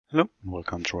Hello, and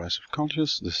welcome to Rise of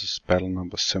Cultures. This is battle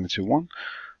number 71,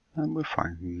 and we're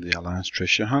fighting the Alliance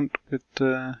treasure hunt with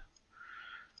the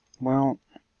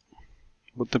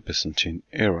Byzantine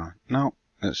Era. Now,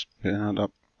 let's build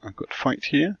up a good fight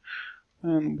here,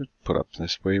 and we'll put up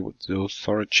this way with those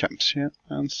sorry chaps here,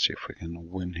 and see if we can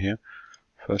win here.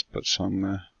 First, put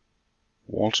some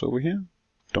walls over here.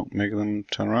 Don't make them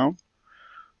turn around.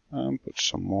 And put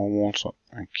some more walls up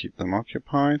and keep them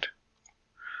occupied.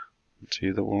 It's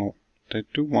either they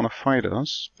do want to fight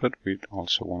us, but we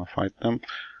also want to fight them.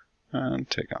 And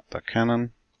take out their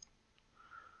cannon.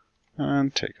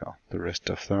 And take out the rest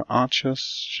of their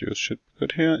archers. You should be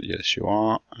good here. Yes, you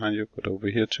are. And you're good over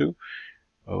here too.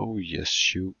 Oh,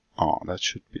 yes, you are. That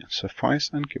should be suffice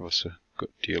and give us a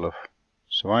good deal of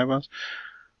survivors.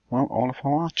 Well, all of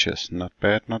our archers. Not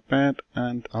bad, not bad.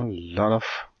 And a lot of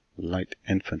light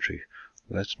infantry.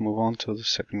 Let's move on to the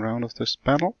second round of this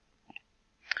battle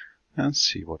and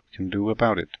see what we can do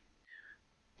about it.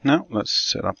 Now let's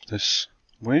set up this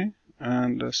way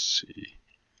and let's see.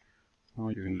 Oh,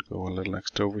 you can go a little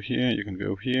extra over here, you can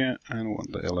go here, and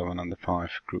want the 11 and the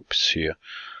 5 groups here.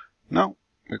 Now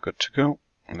we're good to go.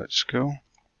 Let's go.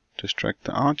 Distract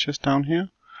the archers down here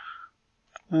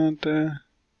and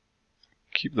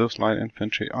keep those light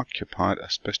infantry occupied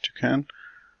as best you can.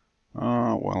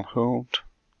 Well, hold.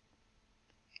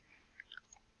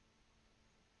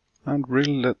 And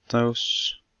really let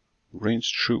those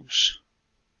ranged troops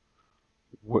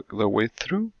work their way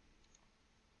through.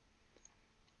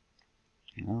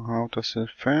 Now, how does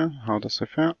it fare? How does it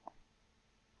fare?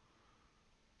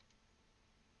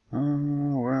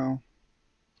 Well.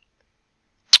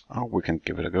 Oh, we can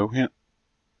give it a go here.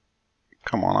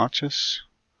 Come on, archers.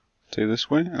 Stay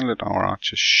this way and let our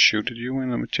archers shoot at you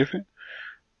in a jiffy.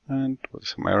 And with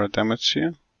some arrow damage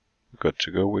here. We're good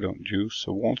to go. We don't use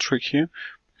a wall trick here.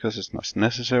 Because it's not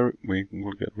necessary, we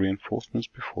will get reinforcements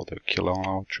before they kill all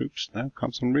our troops. There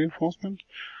comes some reinforcements.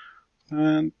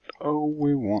 And, oh,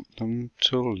 we want them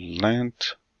to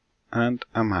land and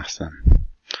amass them.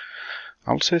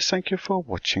 I'll say thank you for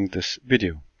watching this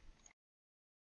video.